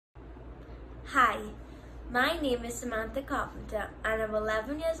Hi, my name is Samantha Carpenter and I'm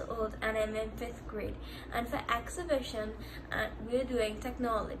 11 years old and I'm in 5th grade, and for exhibition we're doing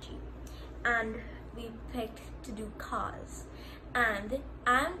technology and we picked to do cars, and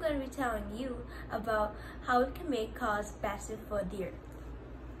I'm going to be telling you about how we can make cars better for the earth.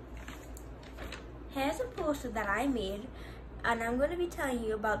 Here's a poster that I made and I'm going to be telling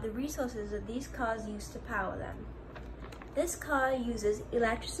you about the resources that these cars use to power them. This car uses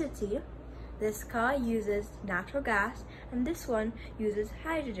electricity, this car uses natural gas, and this one uses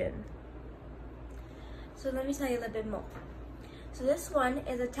hydrogen. So let me tell you a little bit more. So this one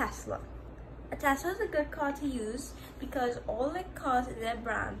is a Tesla. A Tesla is a good car to use because all the cars in their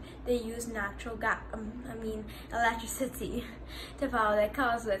brand, they use electricity to power their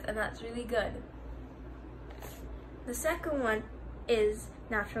cars with, and that's really good. The second one is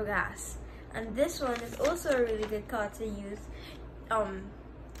natural gas, and this one is also a really good car to use.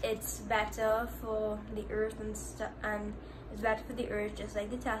 It's better for the earth and it's better for the earth just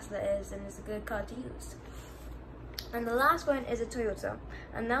like the Tesla is, and it's a good car to use. And the last one is a Toyota,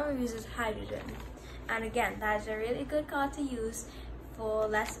 and that one uses hydrogen. And again, that's a really good car to use for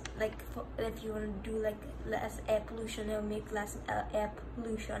less, if you want to do less air pollution. It'll make less air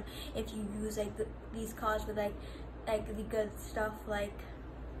pollution if you use these cars with the good stuff like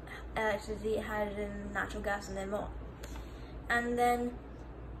electricity, hydrogen, natural gas, and then more. And then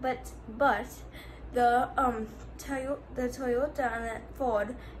but the Toyota and the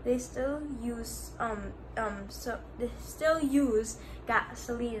Ford, they still use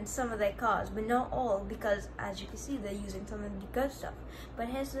gasoline in some of their cars, but not all, because as you can see they're using some of the good stuff. But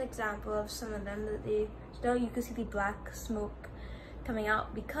here's an example of some of them that they still, you can see the black smoke coming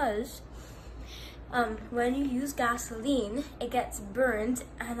out because when you use gasoline, it gets burned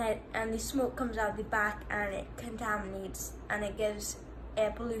and the smoke comes out the back and it contaminates and it gives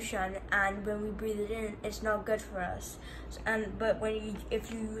air pollution, and when we breathe it in, it's not good for us. But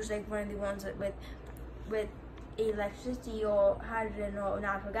if you use one of the ones with electricity or hydrogen or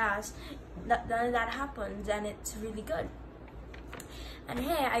natural gas, none of that happens, and it's really good. And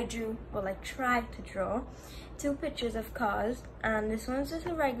here I tried to draw 2 pictures of cars, and this one's just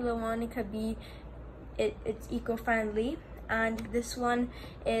a regular one. It could be it's eco-friendly, and this one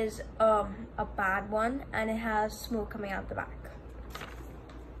is a bad one and it has smoke coming out the back.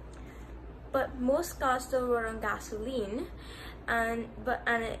 But most cars still run on gasoline, and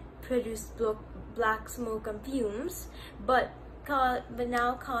it produces black smoke and fumes. But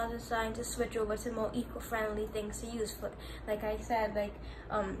now cars are starting to switch over to more eco-friendly things to use, for, like I said,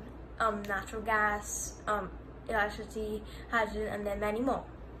 natural gas, electricity, hydrogen, and then many more.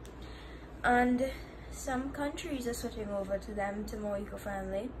 And some countries are switching over to more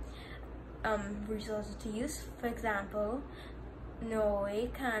eco-friendly resources to use. For example, Norway,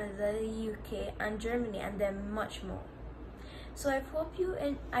 Canada, the UK, and Germany, and then much more. So I hope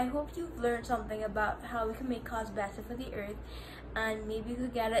you've learned something about how we can make cars better for the earth, and maybe you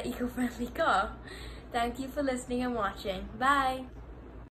could get an eco-friendly car. Thank you for listening and watching. Bye!